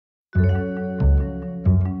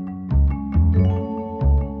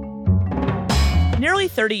Nearly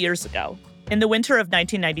 30 years ago, in the winter of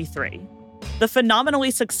 1993, the phenomenally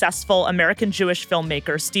successful American Jewish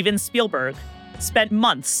filmmaker Steven Spielberg spent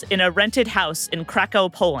months in a rented house in Krakow,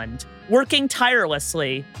 Poland, working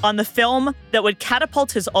tirelessly on the film that would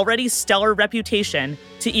catapult his already stellar reputation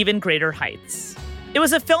to even greater heights. It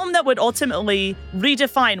was a film that would ultimately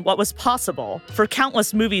redefine what was possible for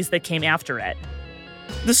countless movies that came after it.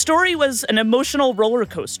 The story was an emotional roller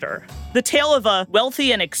coaster, the tale of a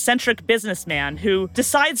wealthy and eccentric businessman who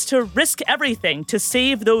decides to risk everything to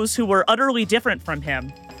save those who were utterly different from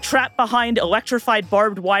him, trapped behind electrified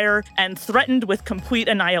barbed wire and threatened with complete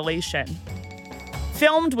annihilation.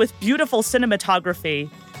 Filmed with beautiful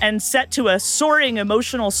cinematography and set to a soaring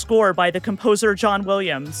emotional score by the composer John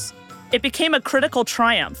Williams, it became a critical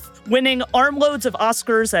triumph, winning armloads of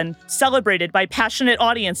Oscars and celebrated by passionate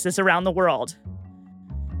audiences around the world.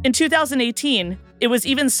 In 2018, it was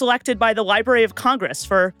even selected by the Library of Congress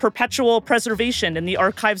for perpetual preservation in the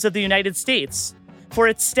archives of the United States for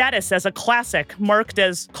its status as a classic marked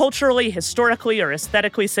as culturally, historically, or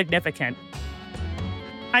aesthetically significant.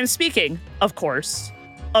 I'm speaking, of course,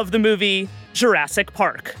 of the movie Jurassic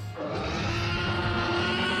Park.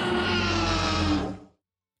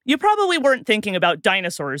 You probably weren't thinking about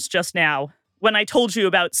dinosaurs just now when I told you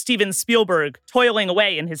about Steven Spielberg toiling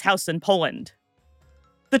away in his house in Poland.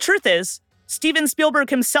 The truth is, Steven Spielberg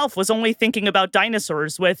himself was only thinking about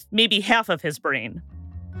dinosaurs with maybe half of his brain.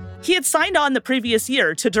 He had signed on the previous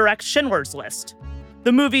year to direct Schindler's List,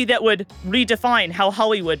 the movie that would redefine how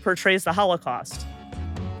Hollywood portrays the Holocaust.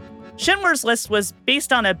 Schindler's List was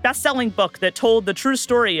based on a best-selling book that told the true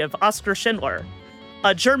story of Oskar Schindler,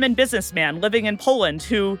 a German businessman living in Poland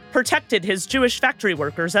who protected his Jewish factory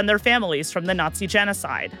workers and their families from the Nazi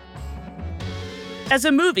genocide. As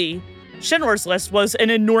a movie, Schindler's List was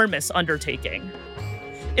an enormous undertaking.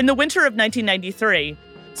 In the winter of 1993,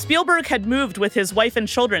 Spielberg had moved with his wife and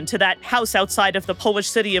children to that house outside of the Polish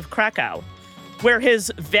city of Krakow, where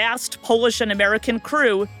his vast Polish and American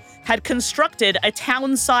crew had constructed a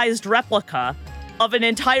town-sized replica of an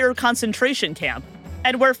entire concentration camp,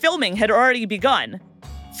 and where filming had already begun,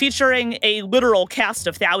 featuring a literal cast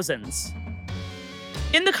of thousands.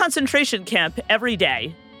 In the concentration camp every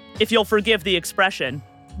day, if you'll forgive the expression,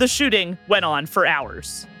 the shooting went on for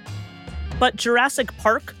hours. But Jurassic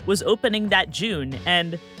Park was opening that June,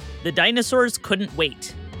 and the dinosaurs couldn't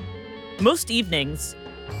wait. Most evenings,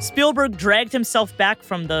 Spielberg dragged himself back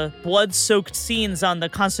from the blood-soaked scenes on the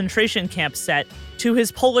concentration camp set to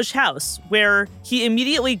his Polish house, where he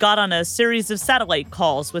immediately got on a series of satellite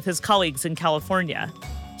calls with his colleagues in California.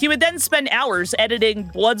 He would then spend hours editing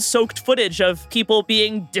blood-soaked footage of people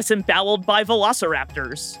being disemboweled by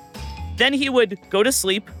velociraptors. Then he would go to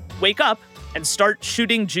sleep, wake up, and start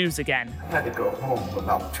shooting Jews again. I had to go home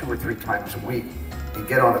about 2 or 3 times a week and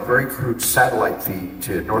get on a very crude satellite feed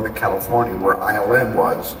to Northern California, where ILM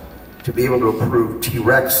was, to be able to approve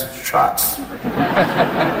T-Rex shots.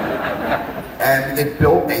 And it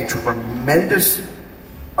built a tremendous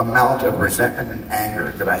amount of resentment and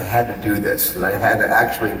anger that I had to do this, that I had to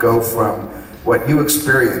actually go from what you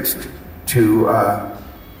experienced to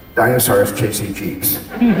dinosaurs chasing Jeeps.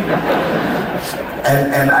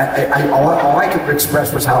 and all I could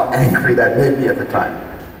express was how angry that made me at the time.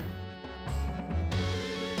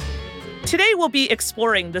 Today we'll be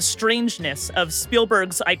exploring the strangeness of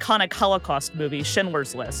Spielberg's iconic Holocaust movie,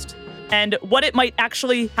 Schindler's List, and what it might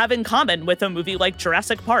actually have in common with a movie like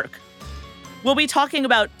Jurassic Park. We'll be talking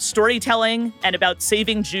about storytelling and about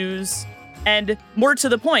saving Jews, and more to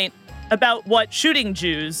the point, about what shooting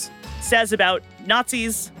Jews says about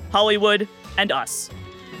Nazis, Hollywood, and us.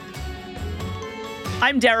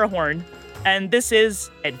 I'm Dara Horn, and this is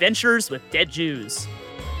Adventures with Dead Jews.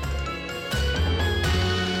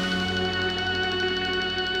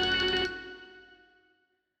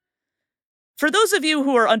 For those of you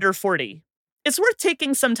who are under 40, it's worth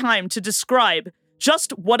taking some time to describe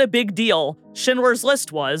just what a big deal Schindler's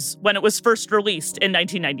List was when it was first released in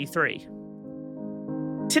 1993.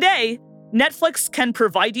 Today, Netflix can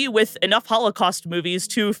provide you with enough Holocaust movies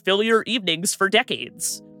to fill your evenings for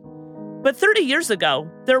decades. But 30 years ago,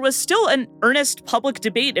 there was still an earnest public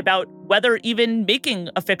debate about whether even making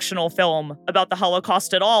a fictional film about the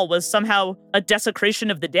Holocaust at all was somehow a desecration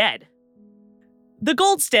of the dead. The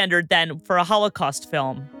gold standard then for a Holocaust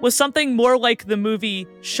film was something more like the movie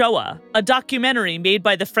Shoah, a documentary made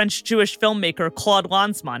by the French Jewish filmmaker Claude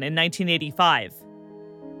Lanzmann in 1985.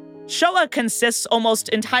 Shoah consists almost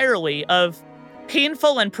entirely of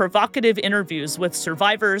painful and provocative interviews with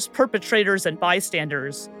survivors, perpetrators, and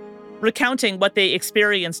bystanders, recounting what they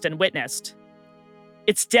experienced and witnessed.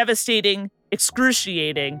 It's devastating,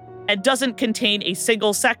 excruciating, and doesn't contain a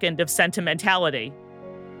single second of sentimentality.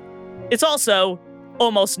 It's also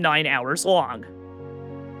almost 9 hours long.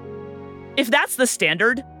 If that's the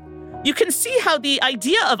standard, you can see how the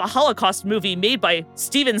idea of a Holocaust movie made by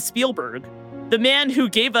Steven Spielberg, the man who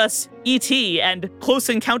gave us E.T. and Close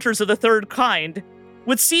Encounters of the Third Kind,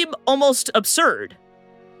 would seem almost absurd.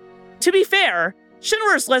 To be fair,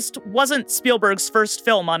 Schindler's List wasn't Spielberg's first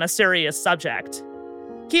film on a serious subject.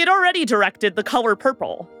 He had already directed The Color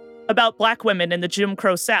Purple, about black women in the Jim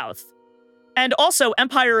Crow South, and also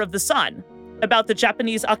Empire of the Sun, about the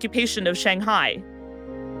Japanese occupation of Shanghai.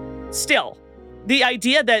 Still, the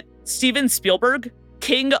idea that Steven Spielberg,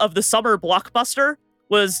 king of the summer blockbuster,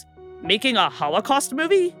 was making a Holocaust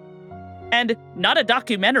movie? And not a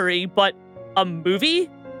documentary, but a movie?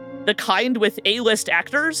 The kind with A-list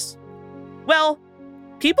actors? Well,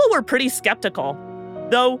 people were pretty skeptical,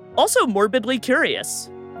 though also morbidly curious.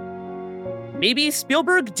 Maybe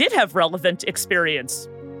Spielberg did have relevant experience.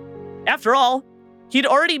 After all, he'd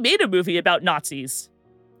already made a movie about Nazis,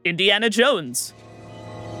 Indiana Jones.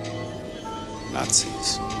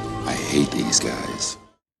 Nazis. I hate these guys.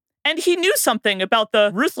 And he knew something about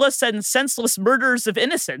the ruthless and senseless murders of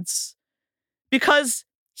innocents, because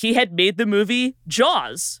he had made the movie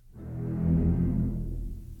Jaws.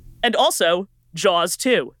 And also Jaws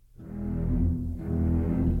 2.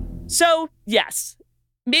 So, yes,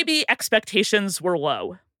 maybe expectations were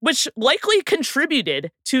low, which likely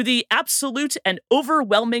contributed to the absolute and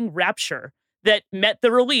overwhelming rapture that met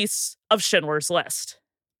the release of Schindler's List.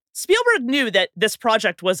 Spielberg knew that this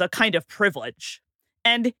project was a kind of privilege,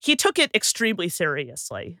 and he took it extremely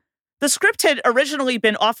seriously. The script had originally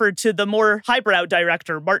been offered to the more highbrow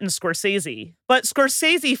director Martin Scorsese, but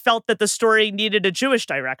Scorsese felt that the story needed a Jewish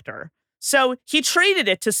director, so he traded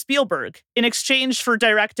it to Spielberg in exchange for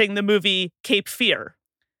directing the movie Cape Fear.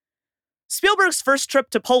 Spielberg's first trip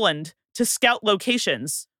to Poland to scout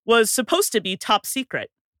locations was supposed to be top secret,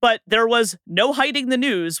 but there was no hiding the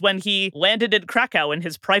news when he landed in Krakow in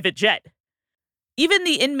his private jet. Even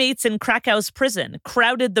the inmates in Krakow's prison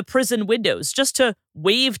crowded the prison windows just to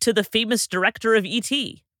wave to the famous director of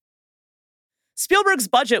E.T. Spielberg's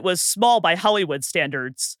budget was small by Hollywood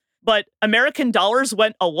standards, but American dollars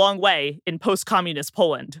went a long way in post-communist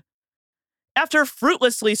Poland. After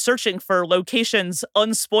fruitlessly searching for locations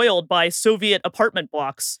unspoiled by Soviet apartment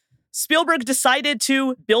blocks, Spielberg decided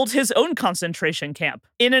to build his own concentration camp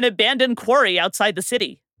in an abandoned quarry outside the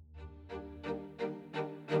city.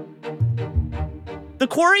 The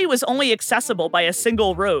quarry was only accessible by a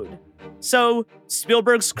single road, so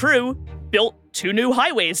Spielberg's crew built 2 new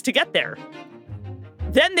highways to get there.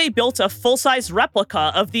 Then they built a full-size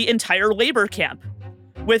replica of the entire labor camp,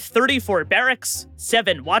 with 34 barracks,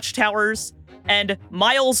 7 watchtowers, and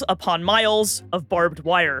miles upon miles of barbed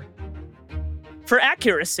wire. For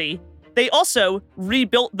accuracy, they also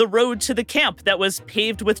rebuilt the road to the camp that was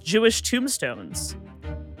paved with Jewish tombstones.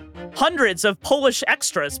 Hundreds of Polish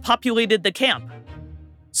extras populated the camp.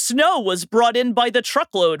 Snow was brought in by the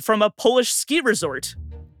truckload from a Polish ski resort.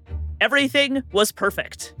 Everything was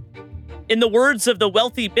perfect. In the words of the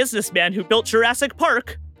wealthy businessman who built Jurassic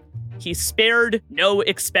Park, he spared no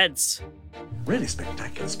expense. Really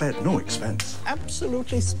spectacular, spared no expense.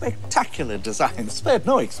 Absolutely spectacular design, spared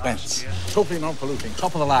no expense. Totally non-polluting,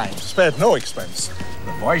 top of the line, spared no expense.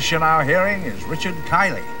 The voice you're now hearing is Richard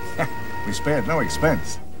Kiley. We spared no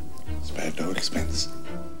expense. Spared no expense.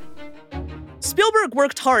 Spielberg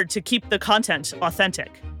worked hard to keep the content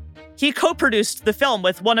authentic. He co-produced the film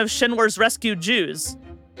with one of Schindler's rescued Jews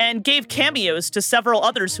and gave cameos to several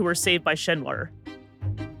others who were saved by Schindler.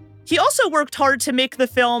 He also worked hard to make the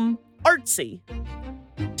film artsy.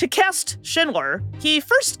 To cast Schindler, he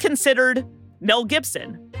first considered Mel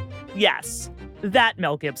Gibson. Yes, that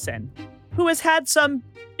Mel Gibson, who has had some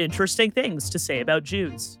interesting things to say about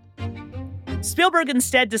Jews. Spielberg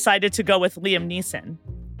instead decided to go with Liam Neeson,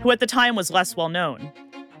 who at the time was less well-known,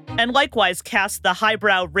 and likewise cast the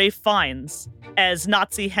highbrow Ralph Fiennes as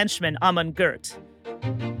Nazi henchman Amon Gert.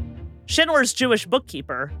 Schindler's Jewish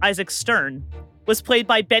bookkeeper, Isaac Stern, was played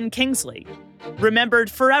by Ben Kingsley, remembered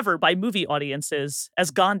forever by movie audiences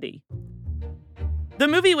as Gandhi. The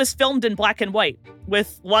movie was filmed in black and white,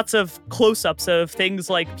 with lots of close-ups of things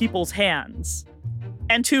like people's hands.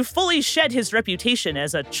 And to fully shed his reputation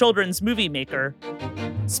as a children's movie maker,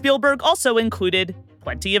 Spielberg also included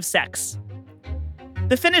plenty of sex.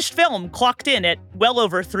 The finished film clocked in at well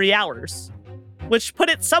over 3 hours, which put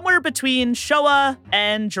it somewhere between Shoah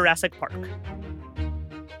and Jurassic Park.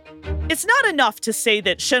 It's not enough to say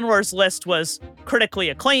that Schindler's List was critically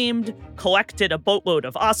acclaimed, collected a boatload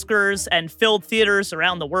of Oscars, and filled theaters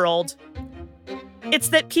around the world. It's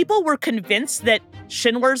that people were convinced that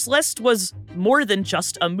Schindler's List was more than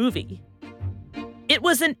just a movie. It It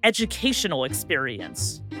was an educational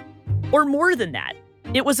experience. Or more than that,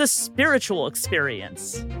 it was a spiritual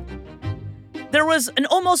experience. There was an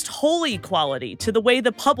almost holy quality to the way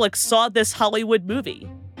the public saw this Hollywood movie.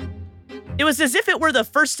 It was as if it were the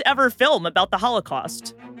first ever film about the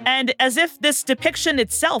Holocaust, and as if this depiction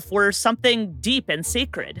itself were something deep and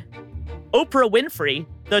sacred. Oprah Winfrey,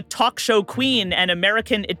 the talk show queen and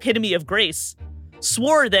American epitome of grace,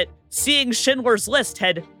 swore that seeing Schindler's List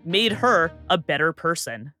had made her a better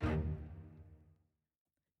person.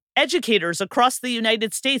 Educators across the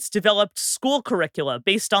United States developed school curricula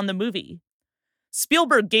based on the movie.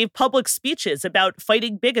 Spielberg gave public speeches about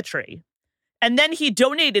fighting bigotry. And then he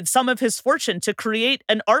donated some of his fortune to create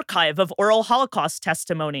an archive of oral Holocaust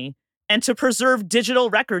testimony and to preserve digital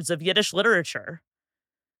records of Yiddish literature.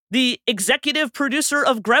 The executive producer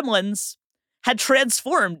of Gremlins had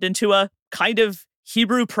transformed into a kind of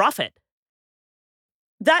Hebrew prophet.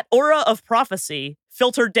 That aura of prophecy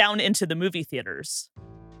filtered down into the movie theaters.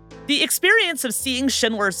 The experience of seeing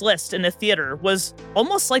Schindler's List in a theater was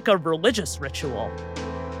almost like a religious ritual.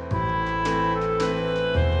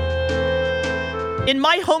 In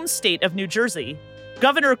my home state of New Jersey,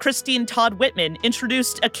 Governor Christine Todd Whitman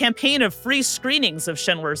introduced a campaign of free screenings of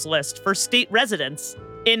Schindler's List for state residents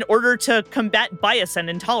in order to combat bias and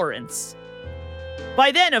intolerance.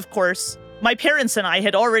 By then, of course, my parents and I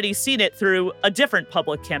had already seen it through a different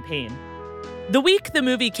public campaign. The week the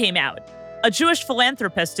movie came out, a Jewish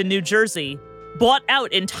philanthropist in New Jersey bought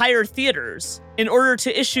out entire theaters in order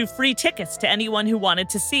to issue free tickets to anyone who wanted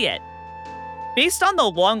to see it. Based on the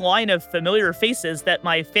long line of familiar faces that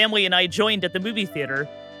my family and I joined at the movie theater,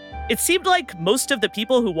 it seemed like most of the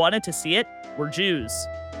people who wanted to see it were Jews.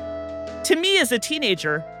 To me as a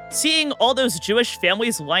teenager, seeing all those Jewish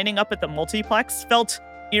families lining up at the multiplex felt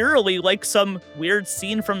eerily like some weird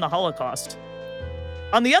scene from the Holocaust.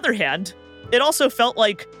 On the other hand, it also felt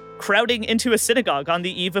like crowding into a synagogue on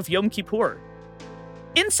the eve of Yom Kippur.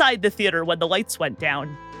 Inside the theater when the lights went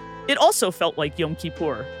down, it also felt like Yom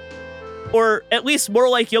Kippur. Or at least more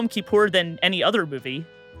like Yom Kippur than any other movie.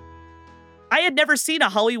 I had never seen a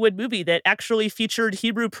Hollywood movie that actually featured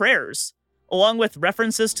Hebrew prayers, along with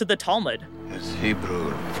references to the Talmud. It's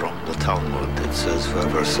Hebrew from the Talmud. It says,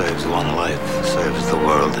 whoever saves one life saves the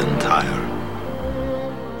world entire.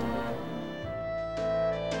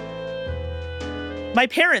 My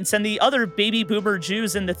parents and the other baby boomer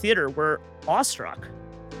Jews in the theater were awestruck.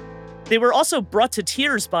 They were also brought to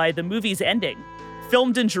tears by the movie's ending,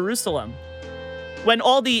 filmed in Jerusalem, when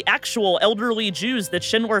all the actual elderly Jews that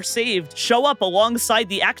Schindler saved show up alongside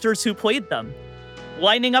the actors who played them,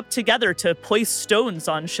 lining up together to place stones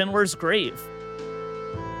on Schindler's grave.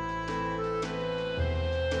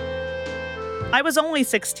 I was only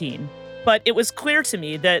 16, but it was clear to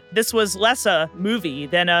me that this was less a movie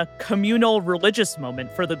than a communal religious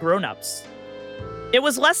moment for the grown-ups. It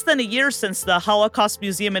was less than a year since the Holocaust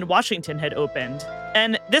Museum in Washington had opened,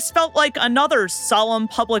 and this felt like another solemn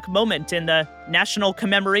public moment in the national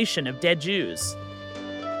commemoration of dead Jews.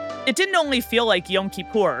 It didn't only feel like Yom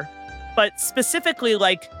Kippur, but specifically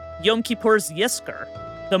like Yom Kippur's Yizkor,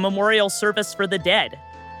 the memorial service for the dead.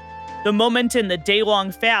 The moment in the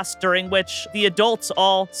day-long fast during which the adults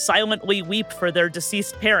all silently weep for their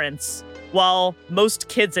deceased parents, while most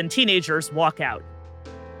kids and teenagers walk out.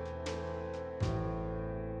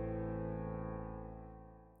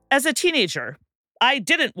 As a teenager, I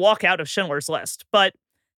didn't walk out of Schindler's List, but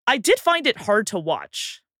I did find it hard to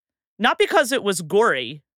watch. Not because it was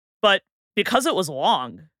gory, but because it was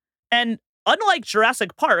long. And unlike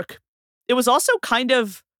Jurassic Park, it was also kind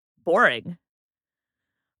of boring.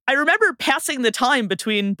 I remember passing the time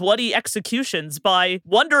between bloody executions by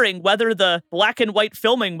wondering whether the black and white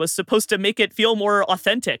filming was supposed to make it feel more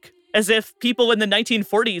authentic, as if people in the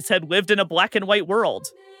 1940s had lived in a black and white world.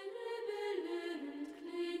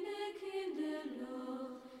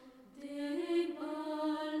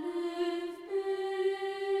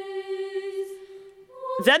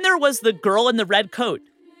 Then there was The Girl in the Red Coat,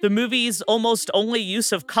 the movie's almost only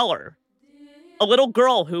use of color. A little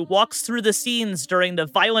girl who walks through the scenes during the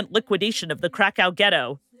violent liquidation of the Krakow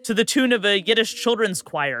ghetto to the tune of a Yiddish children's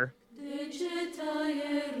choir.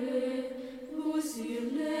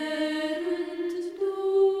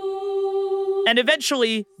 And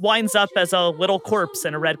eventually winds up as a little corpse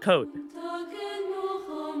in a red coat.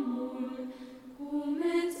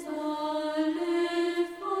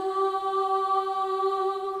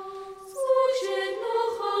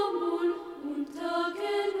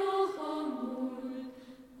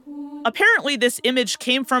 Apparently, this image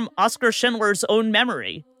came from Oskar Schindler's own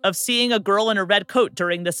memory of seeing a girl in a red coat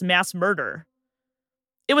during this mass murder.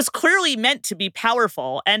 It was clearly meant to be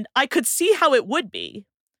powerful, and I could see how it would be.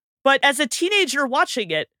 But as a teenager watching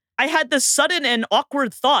it, I had this sudden and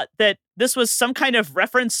awkward thought that this was some kind of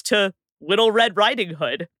reference to Little Red Riding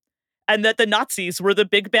Hood, and that the Nazis were the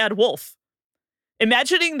big bad wolf.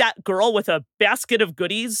 Imagining that girl with a basket of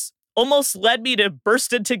goodies almost led me to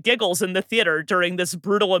burst into giggles in the theater during this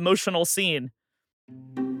brutal emotional scene.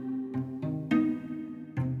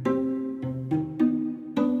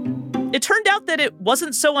 It turned out that it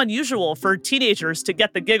wasn't so unusual for teenagers to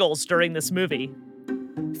get the giggles during this movie.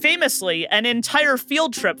 Famously, an entire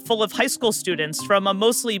field trip full of high school students from a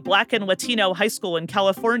mostly Black and Latino high school in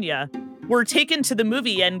California were taken to the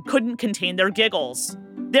movie and couldn't contain their giggles.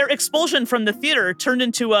 Their expulsion from the theater turned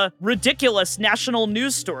into a ridiculous national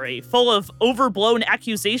news story full of overblown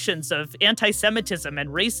accusations of anti-Semitism and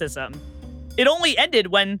racism. It only ended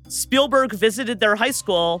when Spielberg visited their high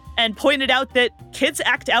school and pointed out that kids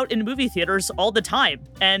act out in movie theaters all the time,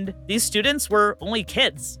 and these students were only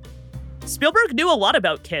kids. Spielberg knew a lot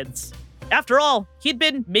about kids. After all, he'd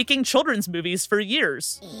been making children's movies for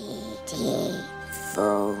years. E.T.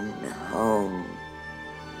 Phone home.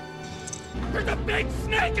 There's a big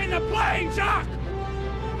snake in the plane, Jacques!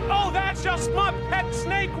 Oh, that's just my pet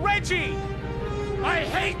snake, Reggie! I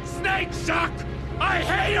hate snakes, Jacques! I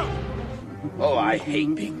hate them! Oh, I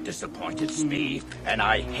hate being disappointed, Steve. And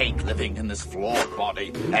I hate living in this flawed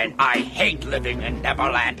body. And I hate living in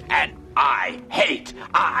Neverland. And I hate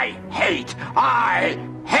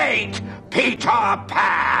Peter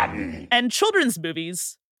Pan! And children's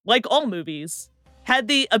movies, like all movies, had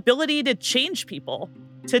the ability to change people,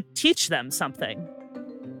 to teach them something.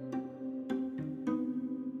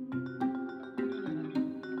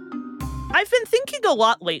 I've been thinking a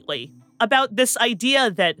lot lately about this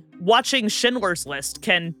idea that watching Schindler's List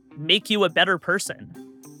can make you a better person.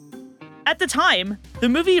 At the time, the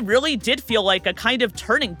movie really did feel like a kind of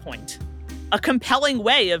turning point, a compelling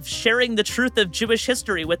way of sharing the truth of Jewish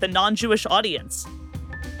history with a non-Jewish audience,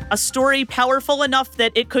 a story powerful enough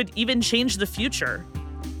that it could even change the future.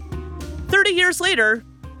 30 years later,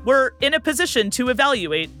 we're in a position to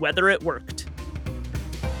evaluate whether it worked.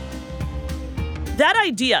 That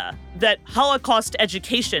idea that Holocaust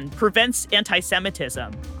education prevents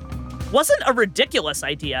anti-Semitism wasn't a ridiculous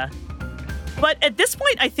idea, but at this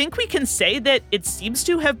point, I think we can say that it seems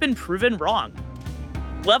to have been proven wrong.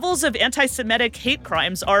 Levels of anti-Semitic hate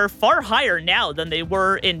crimes are far higher now than they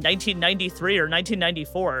were in 1993 or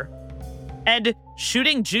 1994. And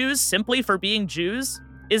shooting Jews simply for being Jews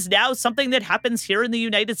is now something that happens here in the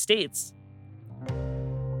United States.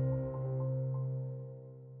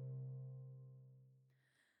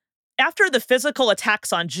 After the physical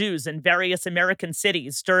attacks on Jews in various American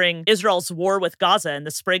cities during Israel's war with Gaza in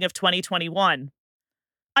the spring of 2021,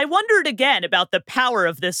 I wondered again about the power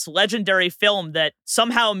of this legendary film that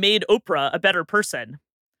somehow made Oprah a better person.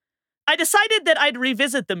 I decided that I'd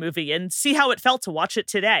revisit the movie and see how it felt to watch it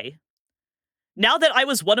today. Now that I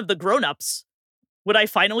was one of the grown-ups, would I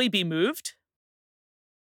finally be moved?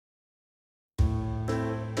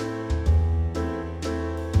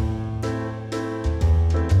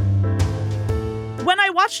 When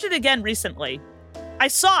I watched it again recently, I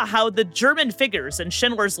saw how the German figures in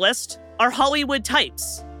Schindler's List are Hollywood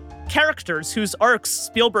types, characters whose arcs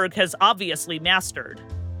Spielberg has obviously mastered.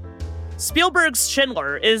 Spielberg's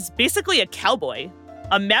Schindler is basically a cowboy,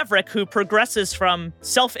 a maverick who progresses from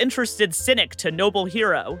self-interested cynic to noble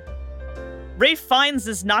hero. Ralph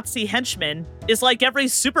Fiennes' Nazi henchman is like every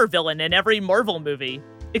supervillain in every Marvel movie,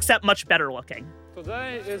 except much better looking.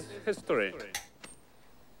 Today is history.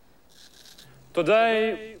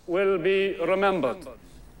 Today will be remembered.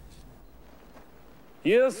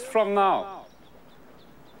 Years from now,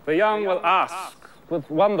 the young will ask with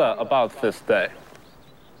wonder about this day.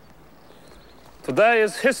 Today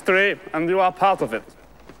is history, and you are part of it.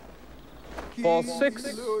 For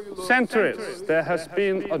 6 centuries, there has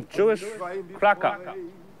been a Jewish cracker.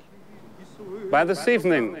 By this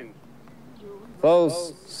evening,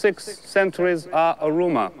 those 6 centuries are a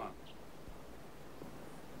rumor.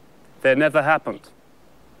 They never happened.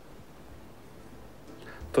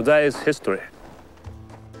 Today is history.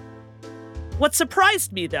 What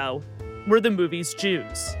surprised me, though, were the movie's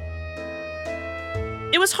Jews.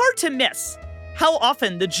 It was hard to miss how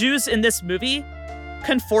often the Jews in this movie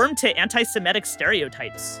conform to anti-Semitic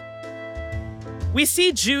stereotypes. We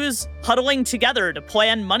see Jews huddling together to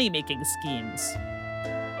plan money-making schemes.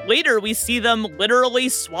 Later, we see them literally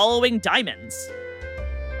swallowing diamonds.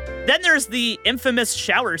 Then there's the infamous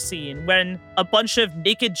shower scene when a bunch of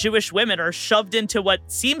naked Jewish women are shoved into what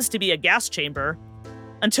seems to be a gas chamber,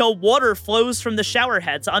 until water flows from the shower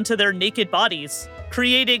heads onto their naked bodies,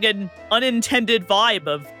 creating an unintended vibe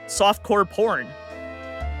of softcore porn.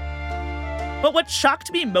 But what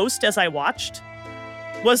shocked me most as I watched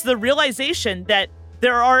was the realization that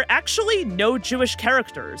there are actually no Jewish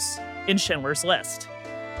characters in Schindler's List.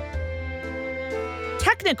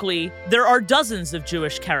 Technically, there are dozens of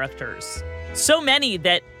Jewish characters, so many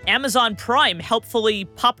that Amazon Prime helpfully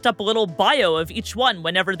popped up a little bio of each one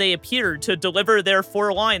whenever they appeared to deliver their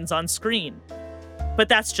 4 lines on screen. But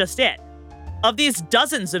that's just it. Of these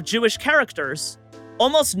dozens of Jewish characters,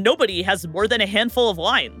 almost nobody has more than a handful of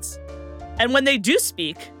lines. And when they do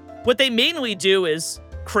speak, what they mainly do is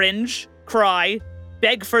cringe, cry,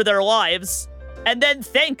 beg for their lives, and then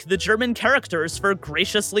thank the German characters for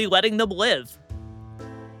graciously letting them live.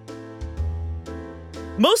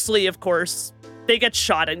 Mostly, of course, they get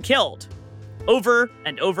shot and killed, over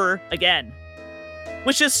and over again.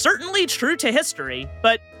 Which is certainly true to history,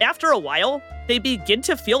 but after a while, they begin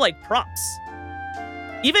to feel like props.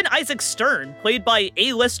 Even Isaac Stern, played by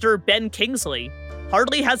A-lister Ben Kingsley,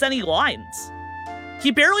 hardly has any lines.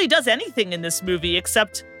 He barely does anything in this movie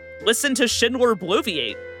except listen to Schindler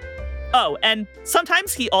bloviate. Oh, and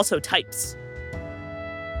sometimes he also types.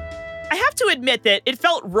 I have to admit that it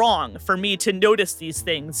felt wrong for me to notice these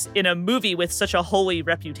things in a movie with such a holy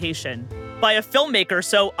reputation, by a filmmaker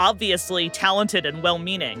so obviously talented and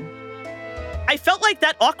well-meaning. I felt like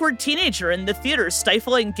that awkward teenager in the theater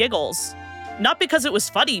stifling giggles, not because it was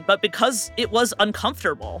funny, but because it was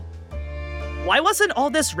uncomfortable. Why wasn't all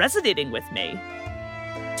this resonating with me?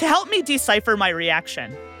 To help me decipher my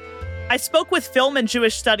reaction, I spoke with film and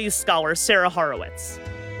Jewish studies scholar Sarah Horowitz.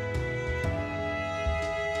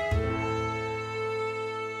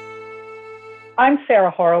 I'm Sarah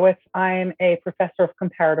Horowitz. I'm a professor of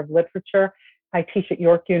comparative literature. I teach at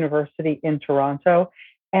York University in Toronto,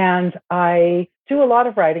 and I do a lot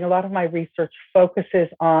of writing. A lot of my research focuses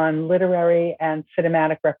on literary and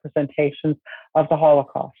cinematic representations of the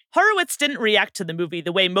Holocaust. Horowitz didn't react to the movie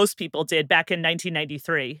the way most people did back in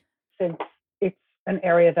 1993. Since it's an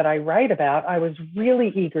area that I write about, I was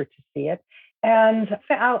really eager to see it. And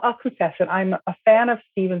I'll confess it, I'm a fan of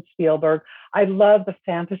Steven Spielberg. I love the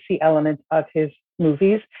fantasy element of his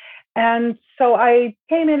movies. And so I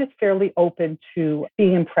came in as fairly open to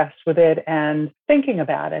being impressed with it and thinking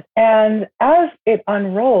about it. And as it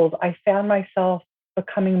unrolled, I found myself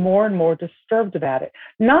becoming more and more disturbed about it.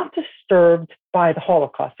 Not disturbed by the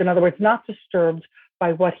Holocaust. In other words, not disturbed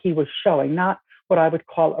by what he was showing, not what I would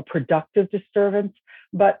call a productive disturbance,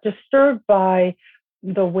 but disturbed by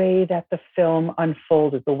the way that the film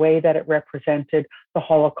unfolded, the way that it represented the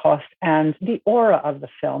Holocaust and the aura of the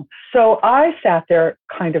film. So I sat there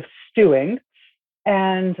kind of stewing,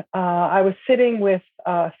 and I was sitting with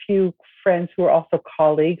a few friends who were also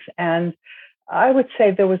colleagues, and I would say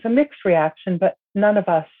there was a mixed reaction, but none of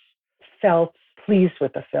us felt pleased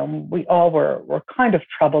with the film. We all were kind of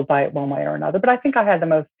troubled by it one way or another, but I think I had the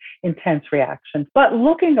most intense reaction. But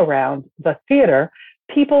looking around the theater,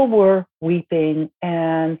 people were weeping,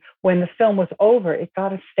 and when the film was over, it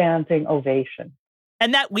got a standing ovation.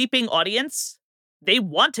 And that weeping audience, they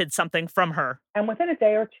wanted something from her. And within a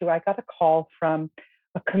day or two, I got a call from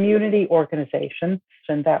a community organization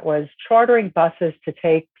that was chartering buses to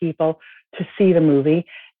take people to see the movie.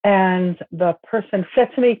 And the person said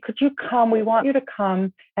to me, "Could you come? We want you to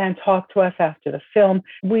come and talk to us after the film.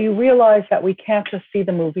 We realize that we can't just see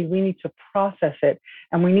the movie. We need to process it,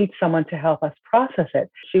 and we need someone to help us process it."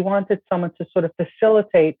 She wanted someone to sort of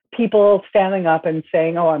facilitate people standing up and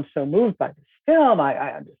saying, "Oh, I'm so moved by this film.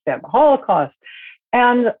 I understand the Holocaust."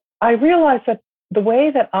 And I realized that the way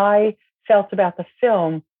that I felt about the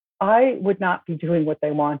film, I would not be doing what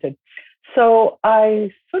they wanted. So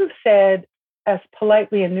I sort of said, as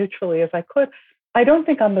politely and neutrally as I could, "I don't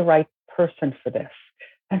think I'm the right person for this."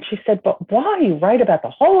 And she said, "But why? You write about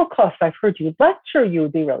the Holocaust. I've heard you lecture. You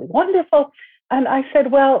would be really wonderful." And I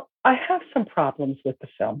said, "Well, I have some problems with the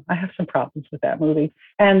film. I have some problems with that movie."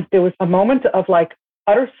 And there was a moment of like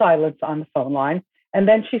utter silence on the phone line. And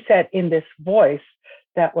then she said in this voice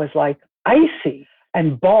that was like icy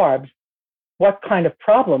and barbed, "What kind of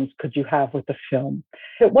problems could you have with the film?"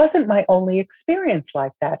 It wasn't my only experience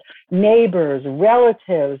like that. Neighbors,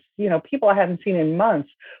 relatives, people I hadn't seen in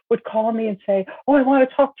months would call me and say, "Oh, I want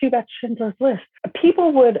to talk to you about Schindler's List."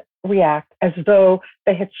 People would react as though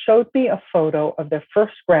they had showed me a photo of their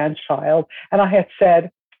first grandchild, and I had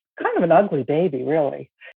said, "Kind of an ugly baby,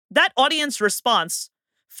 really." That audience response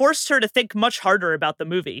forced her to think much harder about the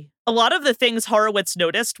movie. A lot of the things Horowitz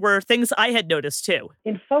noticed were things I had noticed too.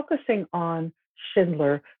 In focusing on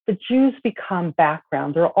Schindler, the Jews become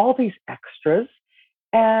background. There are all these extras,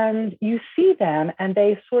 And you see them and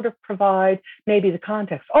they sort of provide maybe the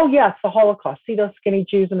context. Oh, yes, the Holocaust. See those skinny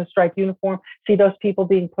Jews in a striped uniform? See those people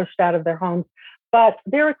being pushed out of their homes? But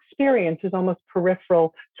their experience is almost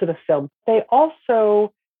peripheral to the film. They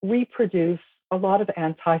also reproduce a lot of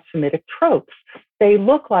anti-Semitic tropes. They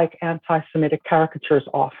look like anti-Semitic caricatures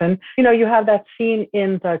often. You know, you have that scene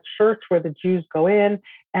in the church where the Jews go in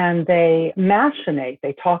and they machinate.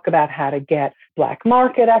 They talk about how to get black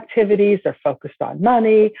market activities. They're focused on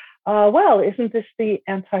money. Well, isn't this the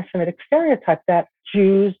anti-Semitic stereotype that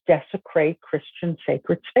Jews desecrate Christian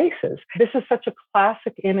sacred spaces? This is such a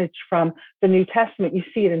classic image from the New Testament. You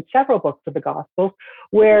see it in several books of the Gospels,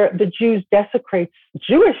 where the Jews desecrate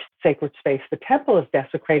Jewish sacred space. The temple is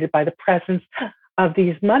desecrated by the presence of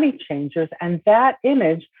these money changers, and that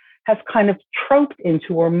image has kind of troped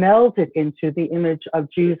into or melded into the image of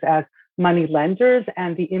Jews as money lenders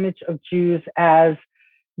and the image of Jews as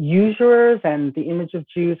usurers and the image of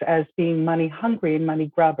Jews as being money hungry and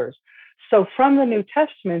money grubbers. So from the New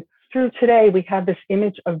Testament through today, we have this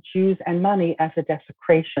image of Jews and money as a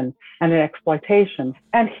desecration and an exploitation.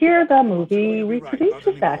 And here the movie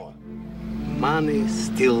reproduces that. Money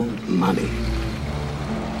still money.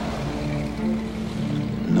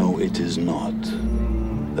 No, it is not.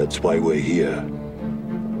 That's why we're here.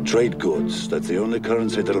 Trade goods, that's the only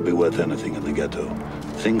currency that'll be worth anything in the ghetto.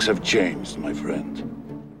 Things have changed, my friend.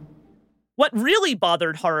 What really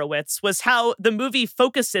bothered Horowitz was how the movie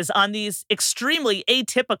focuses on these extremely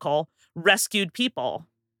atypical rescued people.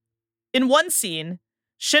 In one scene,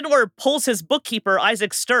 Schindler pulls his bookkeeper,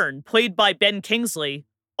 Isaac Stern, played by Ben Kingsley,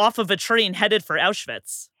 off of a train headed for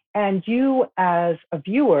Auschwitz. And you, as a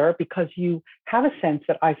viewer, because you have a sense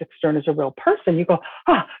that Isaac Stern is a real person, you go,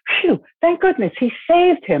 phew, thank goodness, he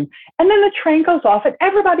saved him. And then the train goes off and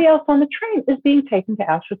everybody else on the train is being taken to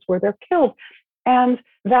Auschwitz where they're killed. And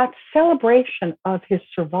that celebration of his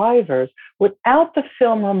survivors, without the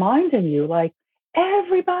film reminding you, like,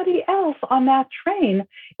 everybody else on that train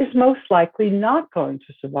is most likely not going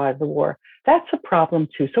to survive the war. That's a problem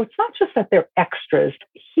too. So it's not just that they're extras.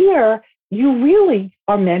 Here, you really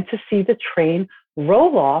are meant to see the train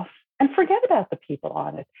roll off and forget about the people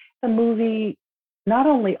on it. The movie not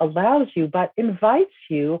only allows you, but invites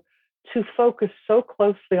you to focus so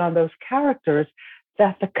closely on those characters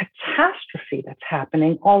that the catastrophe that's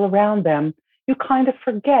happening all around them, you kind of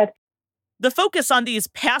forget. The focus on these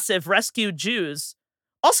passive rescued Jews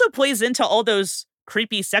also plays into all those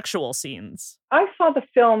creepy sexual scenes. I saw the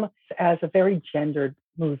film as a very gendered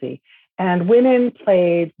movie, and women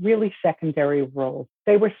played really secondary roles.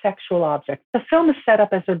 They were sexual objects. The film is set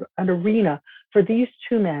up as an arena for these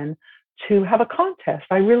two men to have a contest.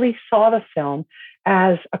 I really saw the film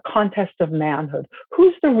as a contest of manhood.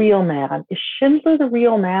 Who's the real man? Is Schindler the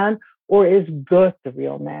real man, or is Goethe the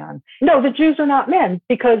real man? No, the Jews are not men,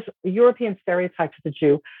 because European stereotypes of the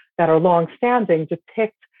Jew that are long-standing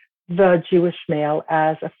depict the Jewish male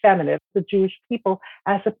as effeminate. The Jewish people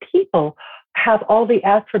as a people have all the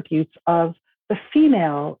attributes of the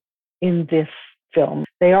female in this film.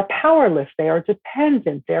 They are powerless, they are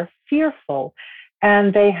dependent, they're fearful,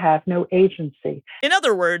 and they have no agency. In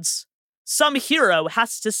other words, some hero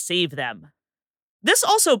has to save them. This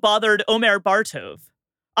also bothered Omer Bartov,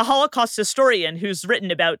 a Holocaust historian who's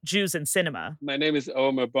written about Jews in cinema. My name is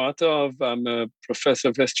Omer Bartov. I'm a professor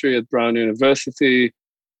of history at Brown University.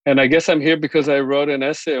 And I guess I'm here because I wrote an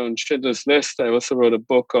essay on Schindler's List. I also wrote a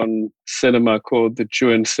book on cinema called The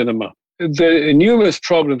Jew in Cinema. There are numerous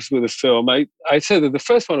problems with the film. I'd say that the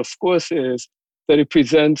first one, of course, is that it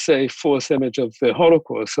presents a false image of the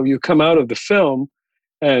Holocaust. So you come out of the film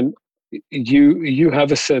and you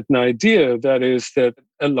have a certain idea, that is that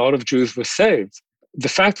a lot of Jews were saved. The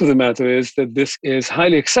fact of the matter is that this is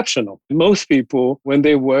highly exceptional. Most people, when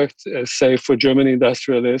they worked, say, for German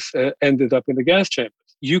industrialists, ended up in the gas chambers.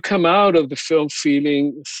 You come out of the film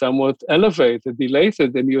feeling somewhat elevated,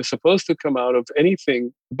 elated, and you're supposed to come out of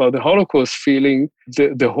anything about the Holocaust feeling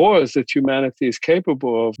the horrors that humanity is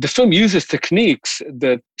capable of. The film uses techniques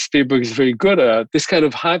that Spielberg is very good at, this kind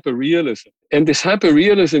of hyperrealism. And this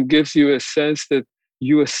hyperrealism gives you a sense that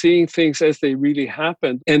you are seeing things as they really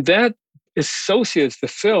happened. And that associates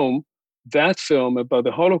that film about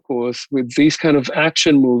the Holocaust with these kind of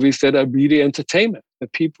action movies that are really entertainment,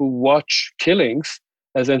 that people watch killings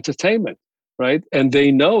as entertainment, right? And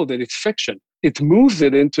they know that it's fiction. It moves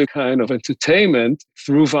it into a kind of entertainment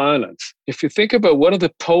through violence. If you think about what are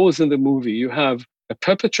the poles in the movie, you have a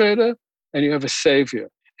perpetrator and you have a savior.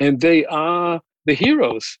 And they are the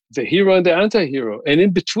heroes, the hero and the anti-hero. And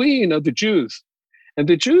in between are the Jews. And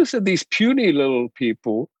the Jews are these puny little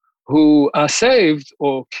people who are saved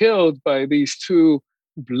or killed by these two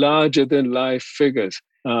larger-than-life figures.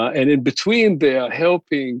 And in between, they are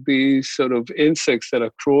helping these sort of insects that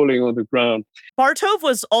are crawling on the ground. Bartov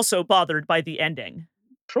was also bothered by the ending.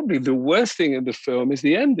 Probably the worst thing in the film is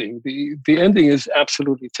the ending. The ending is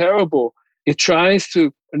absolutely terrible. It tries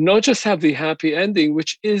to not just have the happy ending,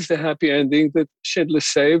 which is the happy ending that Schindler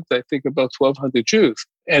saved, I think, about 1,200 Jews.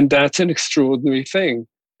 And that's an extraordinary thing.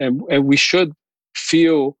 And we should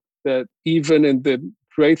feel that even in the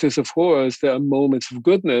greatest of horrors, there are moments of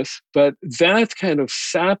goodness. But that kind of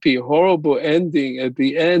sappy, horrible ending at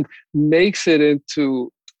the end makes it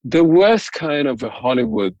into the worst kind of a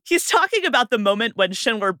Hollywood. He's talking about the moment when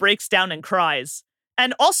Schindler breaks down and cries,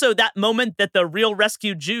 and also that moment that the real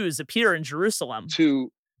rescued Jews appear in Jerusalem.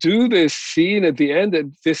 To do this scene at the end,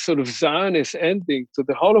 and this sort of Zionist ending to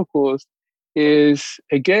the Holocaust, is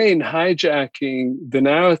again hijacking the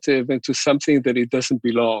narrative into something that it doesn't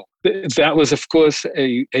belong. That was, of course,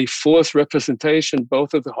 a forced representation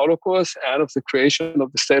both of the Holocaust and of the creation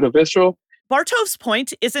of the State of Israel. Bartov's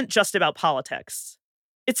point isn't just about politics.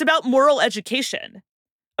 It's about moral education,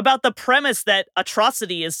 about the premise that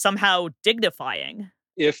atrocity is somehow dignifying.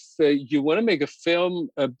 If you want to make a film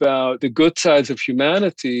about the good sides of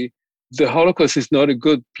humanity, the Holocaust is not a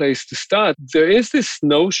good place to start. There is this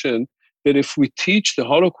notion that if we teach the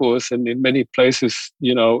Holocaust, and in many places,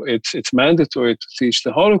 it's mandatory to teach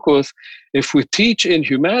the Holocaust, if we teach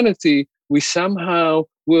inhumanity, we somehow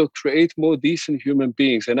will create more decent human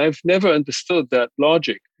beings. And I've never understood that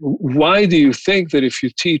logic. Why do you think that if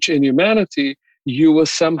you teach inhumanity, you will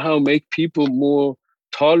somehow make people more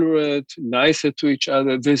tolerant, nicer to each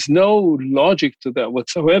other? There's no logic to that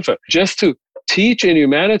whatsoever. Just to teach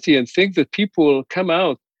inhumanity and think that people will come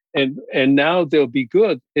out and now they'll be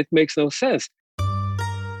good, it makes no sense.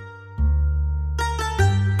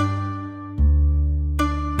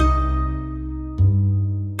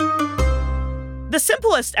 The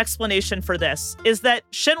simplest explanation for this is that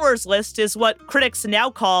Schindler's List is what critics now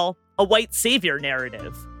call a white savior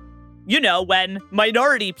narrative. You know, when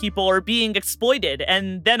minority people are being exploited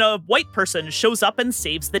and then a white person shows up and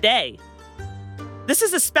saves the day. This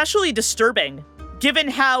is especially disturbing given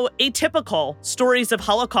how atypical stories of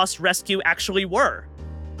Holocaust rescue actually were.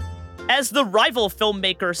 As the rival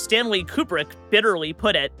filmmaker Stanley Kubrick bitterly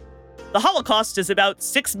put it, the Holocaust is about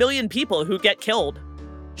 6 million people who get killed.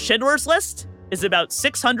 Schindler's List is about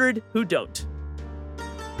 600 who don't.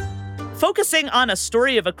 Focusing on a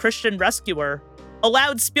story of a Christian rescuer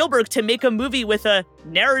allowed Spielberg to make a movie with a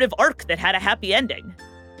narrative arc that had a happy ending.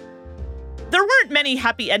 There weren't many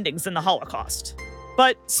happy endings in the Holocaust,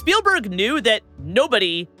 but Spielberg knew that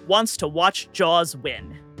nobody wants to watch Jaws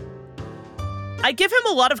win. I give him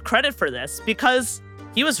a lot of credit for this because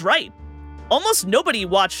he was right. Almost nobody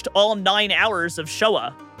watched all 9 hours of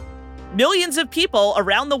Shoah. Millions of people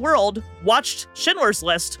around the world watched Schindler's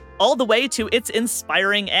List all the way to its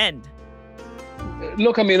inspiring end.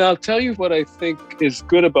 Look, I'll tell you what I think is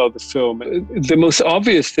good about the film. The most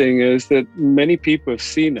obvious thing is that many people have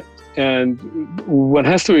seen it. And one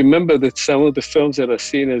has to remember that some of the films that are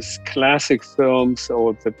seen as classic films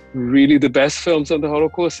or really the best films on the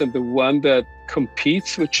Holocaust, and the one that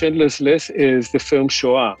competes with Schindler's List is the film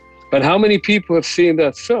Shoah. But how many people have seen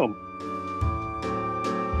that film?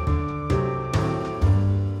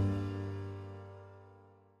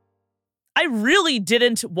 I really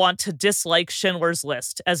didn't want to dislike Schindler's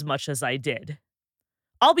List as much as I did.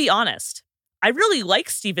 I'll be honest, I really like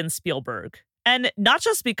Steven Spielberg, and not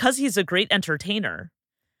just because he's a great entertainer.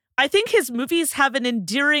 I think his movies have an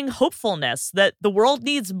endearing hopefulness that the world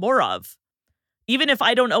needs more of, even if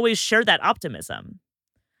I don't always share that optimism.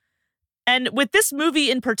 And with this movie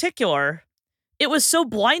in particular, it was so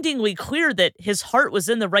blindingly clear that his heart was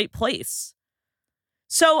in the right place.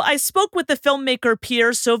 So I spoke with the filmmaker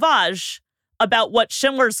Pierre Sauvage about what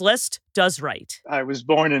Schindler's List does right. I was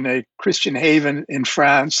born in a Christian haven in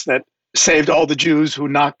France that saved all the Jews who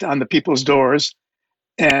knocked on the people's doors.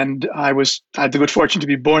 And I had the good fortune to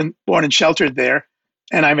be born and sheltered there.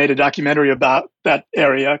 And I made a documentary about that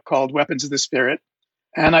area called Weapons of the Spirit.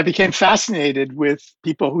 And I became fascinated with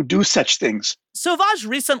people who do such things. Sauvage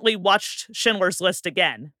recently watched Schindler's List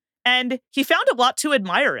again, and he found a lot to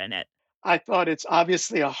admire in it. I thought it's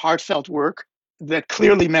obviously a heartfelt work that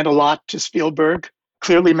clearly meant a lot to Spielberg,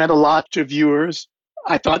 clearly meant a lot to viewers.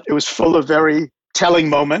 I thought it was full of very telling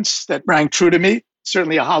moments that rang true to me.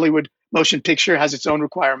 Certainly a Hollywood motion picture has its own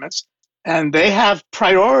requirements, and they have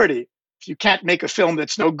priority. If you can't make a film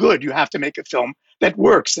that's no good, you have to make a film that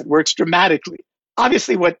works dramatically.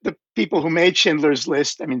 Obviously, what the people who made Schindler's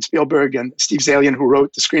List, Spielberg and Steve Zaillian, who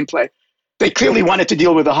wrote the screenplay, they clearly wanted to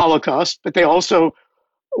deal with the Holocaust, but they also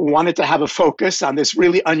wanted to have a focus on this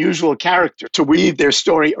really unusual character to weave their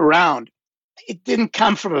story around. It didn't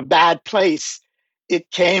come from a bad place. It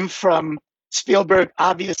came from Spielberg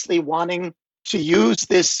obviously wanting to use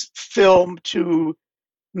this film to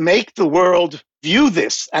make the world view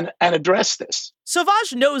this and address this.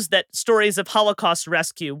 Sauvage knows that stories of Holocaust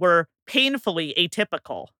rescue were painfully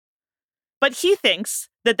atypical. But he thinks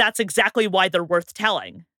that that's exactly why they're worth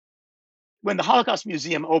telling. When the Holocaust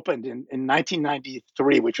Museum opened in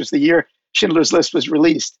 1993, which was the year Schindler's List was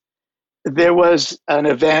released, there was an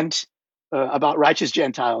event about righteous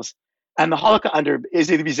Gentiles, and the Holocaust under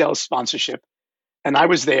Elie Wiesel's sponsorship. And I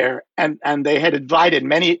was there, and they had invited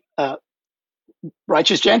many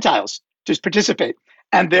righteous Gentiles to participate.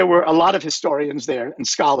 And there were a lot of historians there and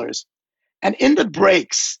scholars. And in the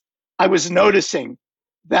breaks, I was noticing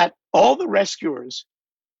that all the rescuers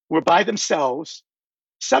were by themselves,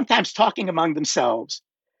 sometimes talking among themselves,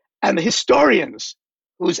 and the historians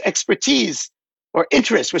whose expertise or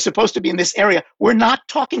interests were supposed to be in this area were not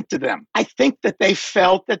talking to them. I think that they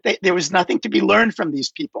felt that there was nothing to be learned from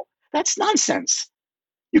these people. That's nonsense.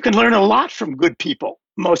 You can learn a lot from good people.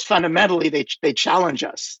 Most fundamentally, they challenge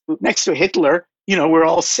us. Next to Hitler, we're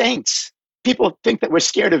all saints. People think that we're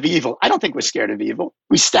scared of evil. I don't think we're scared of evil.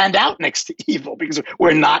 We stand out next to evil because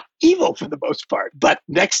we're not evil for the most part. But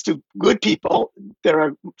next to good people, there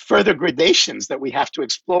are further gradations that we have to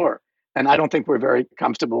explore. And I don't think we're very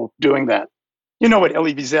comfortable doing that. You know what,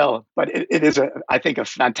 Elie Wiesel, but it is, I think, a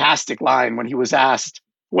fantastic line when he was asked,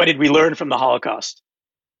 what did we learn from the Holocaust?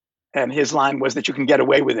 And his line was that you can get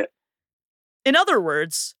away with it. In other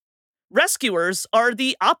words, rescuers are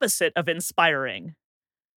the opposite of inspiring.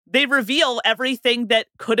 They reveal everything that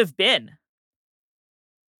could have been.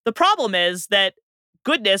 The problem is that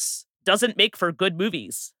goodness doesn't make for good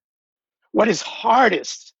movies. What is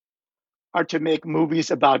hardest are to make movies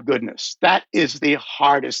about goodness. That is the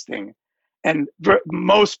hardest thing. And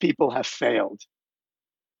most people have failed.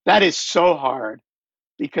 That is so hard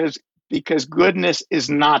because goodness is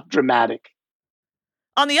not dramatic.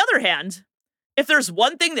 On the other hand, if there's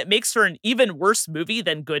one thing that makes for an even worse movie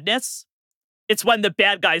than goodness, it's when the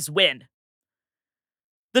bad guys win.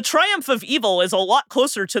 The triumph of evil is a lot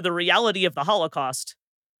closer to the reality of the Holocaust,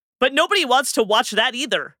 but nobody wants to watch that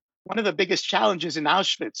either. One of the biggest challenges in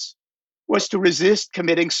Auschwitz was to resist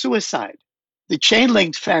committing suicide. The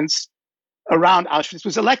chain-link fence around Auschwitz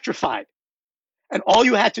was electrified, and all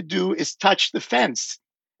you had to do is touch the fence,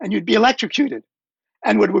 and you'd be electrocuted.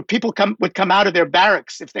 And when people would come out of their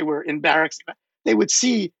barracks, if they were in barracks, they would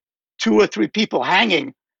see 2 or 3 people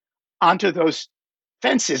hanging onto those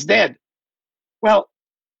fences, dead. Well,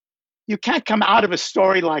 you can't come out of a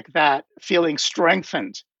story like that feeling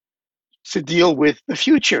strengthened to deal with the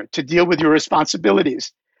future, to deal with your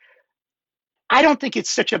responsibilities. I don't think it's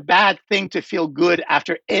such a bad thing to feel good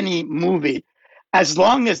after any movie, as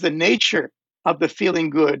long as the nature of the feeling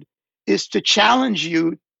good is to challenge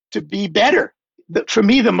you to be better. For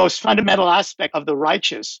me, the most fundamental aspect of the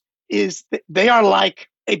righteous is that they are like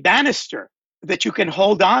a banister that you can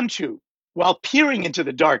hold on to while peering into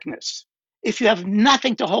the darkness. If you have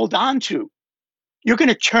nothing to hold on to, you're going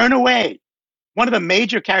to turn away. One of the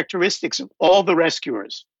major characteristics of all the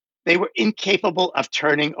rescuers, they were incapable of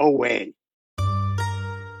turning away.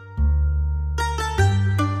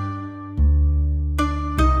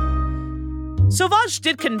 Sauvage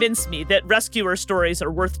did convince me that rescuer stories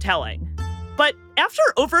are worth telling. But after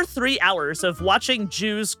over 3 hours of watching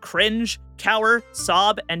Jews cringe, cower,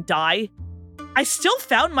 sob, and die, I still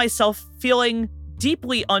found myself feeling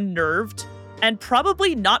deeply unnerved, and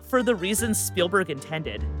probably not for the reasons Spielberg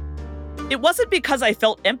intended. It wasn't because I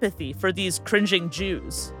felt empathy for these cringing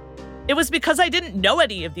Jews. It was because I didn't know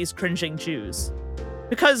any of these cringing Jews.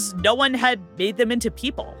 Because no one had made them into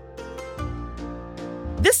people.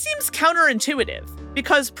 This seems counterintuitive,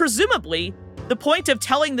 because presumably, the point of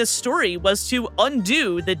telling this story was to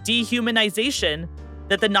undo the dehumanization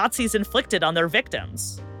that the Nazis inflicted on their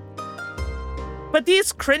victims. But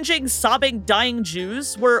these cringing, sobbing, dying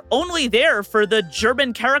Jews were only there for the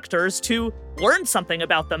German characters to learn something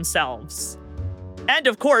about themselves. And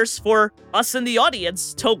of course, for us in the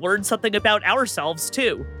audience to learn something about ourselves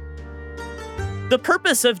too. The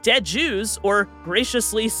purpose of dead Jews, or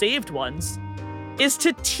graciously saved ones, is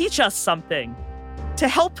to teach us something, to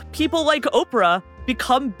help people like Oprah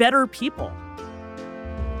become better people.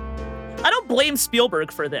 I don't blame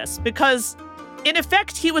Spielberg for this, because in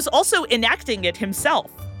effect, he was also enacting it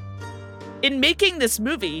himself. In making this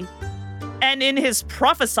movie, and in his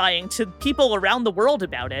prophesying to people around the world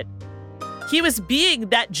about it, he was being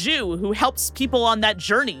that Jew who helps people on that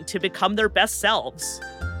journey to become their best selves.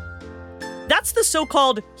 That's the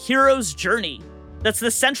so-called hero's journey that's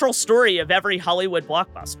the central story of every Hollywood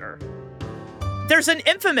blockbuster. There's an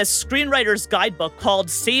infamous screenwriter's guidebook called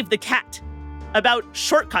Save the Cat, about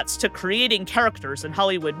shortcuts to creating characters in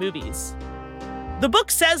Hollywood movies. The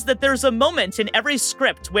book says that there's a moment in every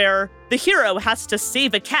script where the hero has to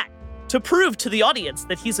save a cat to prove to the audience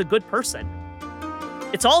that he's a good person.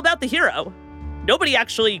 It's all about the hero. Nobody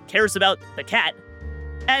actually cares about the cat.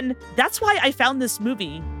 And that's why I found this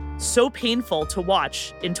movie so painful to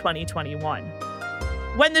watch in 2021.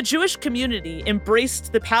 When the Jewish community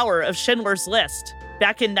embraced the power of Schindler's List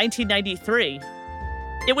back in 1993,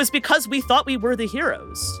 it was because we thought we were the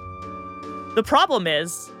heroes. The problem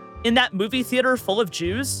is, in that movie theater full of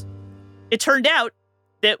Jews, it turned out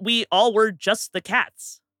that we all were just the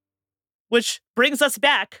cats. Which brings us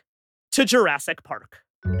back to Jurassic Park.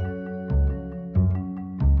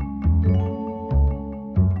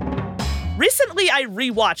 Recently, I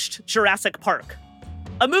rewatched Jurassic Park,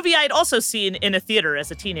 a movie I'd also seen in a theater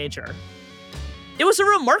as a teenager. It was a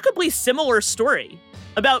remarkably similar story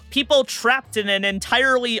about people trapped in an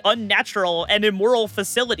entirely unnatural and immoral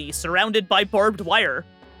facility surrounded by barbed wire.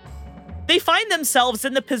 They find themselves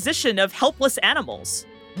in the position of helpless animals,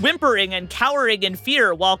 whimpering and cowering in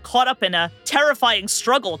fear while caught up in a terrifying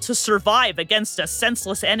struggle to survive against a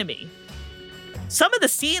senseless enemy. Some of the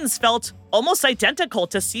scenes felt almost identical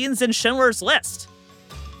to scenes in Schindler's List,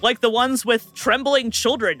 like the ones with trembling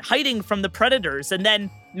children hiding from the predators and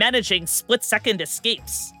then managing split-second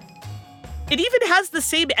escapes. It even has the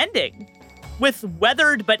same ending, with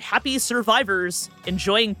weathered but happy survivors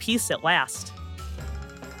enjoying peace at last.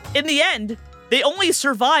 In the end, they only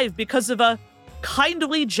survive because of a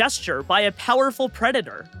kindly gesture by a powerful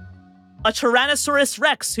predator, a Tyrannosaurus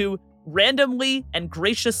Rex who randomly and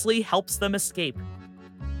graciously helps them escape.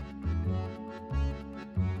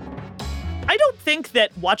 I don't think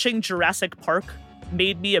that watching Jurassic Park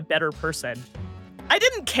made me a better person. I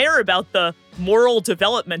didn't care about the moral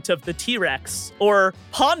development of the T-Rex or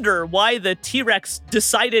ponder why the T-Rex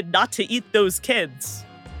decided not to eat those kids.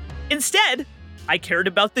 Instead, I cared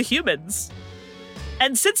about the humans.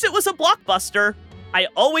 And since it was a blockbuster, I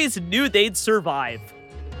always knew they'd survive.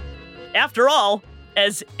 After all,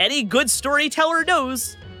 as any good storyteller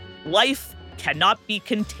knows, life cannot be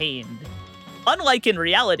contained. Unlike in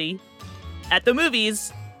reality, at the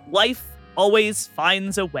movies, life always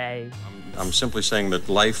finds a way. I'm simply saying that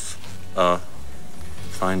life,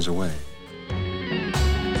 finds a way.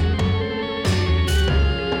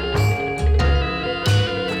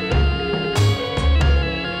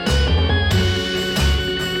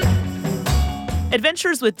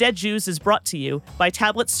 Adventures with Dead Jews is brought to you by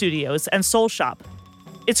Tablet Studios and Soul Shop.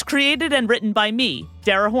 It's created and written by me,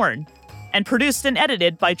 Dara Horn, and produced and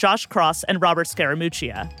edited by Josh Cross and Robert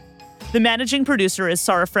Scaramuccia. The managing producer is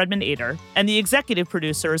Sarah Fredman Ader, and the executive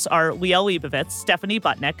producers are Liel Leibovitz, Stephanie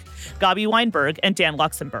Butnick, Gabi Weinberg, and Dan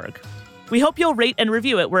Luxembourg. We hope you'll rate and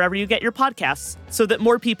review it wherever you get your podcasts so that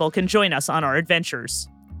more people can join us on our adventures.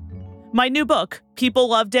 My new book, People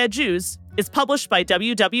Love Dead Jews, is published by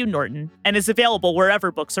W.W. Norton and is available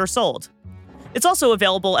wherever books are sold. It's also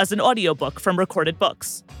available as an audiobook from Recorded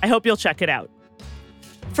Books. I hope you'll check it out.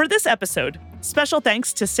 For this episode, special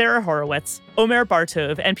thanks to Sarah Horowitz, Omer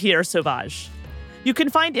Bartov, and Pierre Sauvage. You can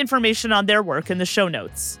find information on their work in the show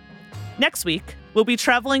notes. Next week, we'll be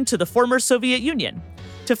traveling to the former Soviet Union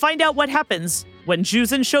to find out what happens when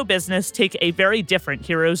Jews in show business take a very different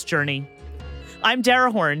hero's journey. I'm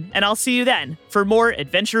Dara Horn, and I'll see you then for more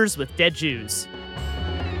Adventures with Dead Jews.